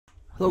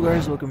Hello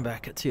guys, welcome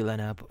back to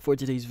LANapp. For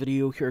today's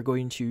video, we're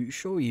going to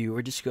show you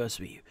or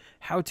discuss with you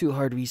how to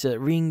hard reset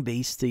Ring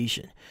base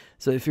station.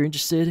 So if you're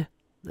interested,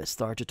 let's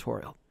start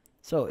tutorial.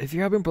 So if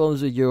you're having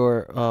problems with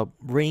your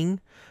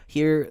Ring,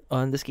 here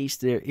in this case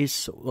there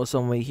is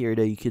some way here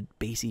that you could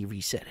basically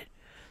reset it.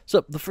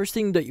 So the first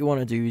thing that you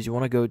want to do is you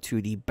want to go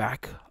to the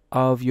back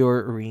of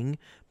your Ring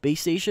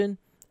base station,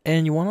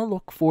 and you want to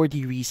look for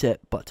the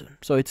reset button.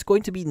 So it's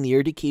going to be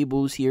near the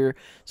cables here.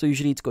 So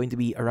usually it's going to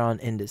be around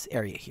in this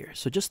area here.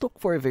 So just look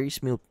for a very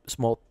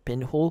small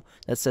pinhole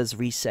that says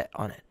reset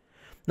on it.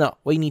 Now,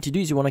 what you need to do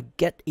is you want to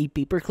get a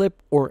paper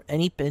clip or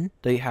any pin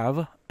that you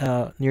have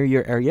near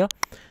your area.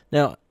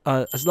 Now,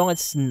 as long as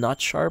it's not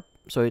sharp,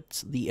 so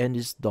it's the end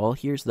is dull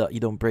here so that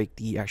you don't break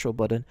the actual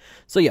button.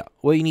 So yeah,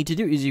 what you need to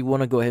do is you want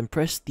to go ahead and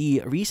press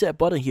the reset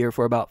button here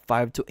for about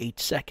 5 to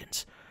 8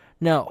 seconds.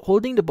 Now,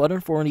 holding the button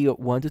for only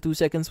 1 to 2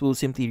 seconds will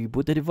simply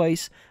reboot the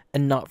device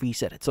and not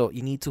reset it. So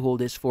you need to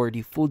hold this for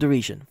the full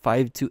duration,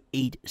 5 to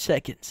 8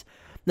 seconds.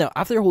 Now,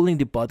 after holding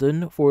the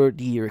button for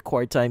the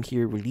required time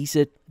here, release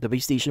it, the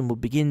base station will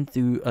begin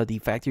through the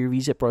factory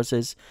reset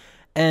process.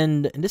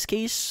 And in this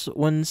case,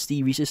 once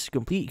the reset is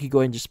complete, you can go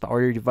ahead and just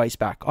power your device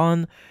back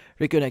on,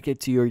 reconnect it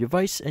to your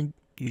device, and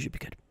you should be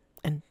good.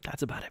 And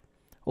that's about it.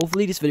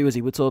 Hopefully this video was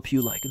able to help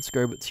you. Like and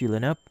subscribe to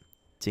LANapp.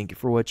 Thank you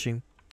for watching.